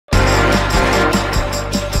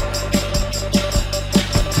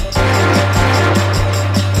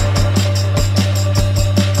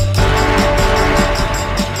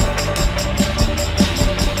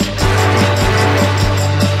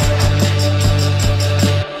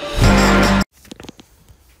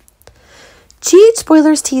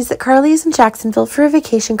Spoilers tease that Carly is in Jacksonville for a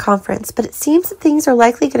vacation conference, but it seems that things are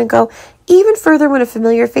likely going to go even further when a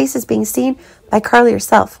familiar face is being seen by Carly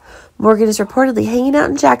herself. Morgan is reportedly hanging out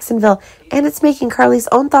in Jacksonville, and it's making Carly's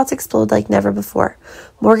own thoughts explode like never before.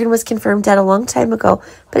 Morgan was confirmed dead a long time ago,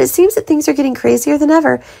 but it seems that things are getting crazier than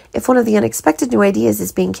ever if one of the unexpected new ideas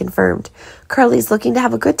is being confirmed. Carly is looking to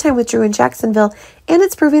have a good time with Drew in Jacksonville, and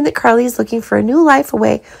it's proving that Carly is looking for a new life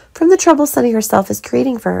away from the trouble Sunny herself is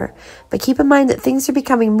creating for her. But keep in mind that things are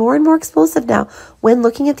becoming more and more explosive now when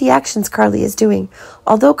looking at the actions Carly is doing.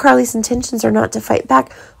 Although Carly's intentions are not to fight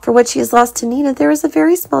back for what she has lost to Nina, there is a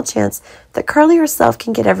very small chance that Carly herself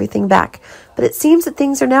can get everything back. But it seems that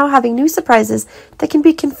things are now having new surprises that can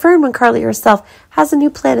be confirmed when Carly herself has a new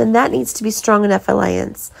plan, and that needs to be strong enough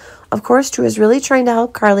alliance. Of course, Drew is really trying to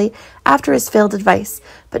help Carly after his failed advice.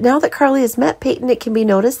 But now that Carly has met Peyton, it can be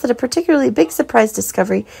noticed that a particularly big surprise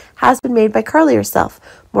discovery has been made by Carly herself.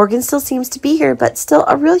 Morgan still seems to be here, but still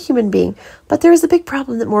a real human being. But there is a big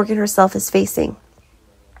problem that Morgan herself is facing.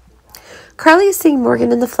 Carly is seeing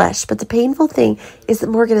Morgan in the flesh, but the painful thing is that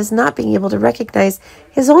Morgan is not being able to recognize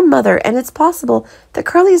his own mother, and it's possible that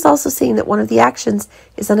Carly is also seeing that one of the actions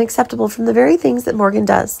is unacceptable from the very things that Morgan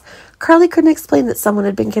does. Carly couldn't explain that someone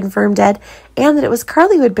had been confirmed dead, and that it was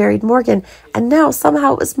Carly who had buried Morgan, and now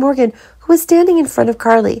somehow it was Morgan who was standing in front of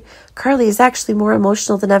Carly. Carly is actually more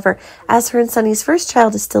emotional than ever, as her and Sunny's first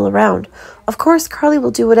child is still around. Of course, Carly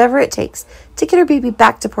will do whatever it takes to get her baby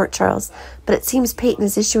back to Port Charles, but it seems Peyton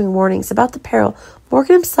is issuing warnings about the peril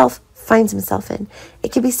Morgan himself finds himself in.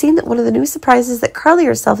 It can be seen that one of the new surprises that Carly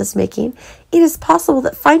herself is making, it is possible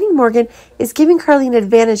that finding Morgan is giving Carly an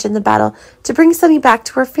advantage in the battle to bring Sunny back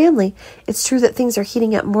to her family. It's true that things are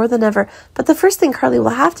heating up more than ever, but the first thing Carly will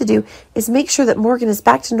have to do is make sure that Morgan is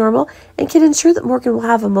back to normal and can ensure that Morgan will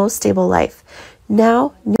have a most stable life.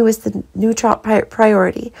 Now, new is the new top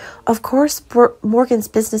priority. Of course, Morgan's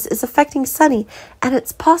business is affecting Sunny, and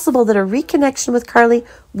it's possible that a reconnection with Carly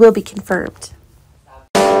will be confirmed.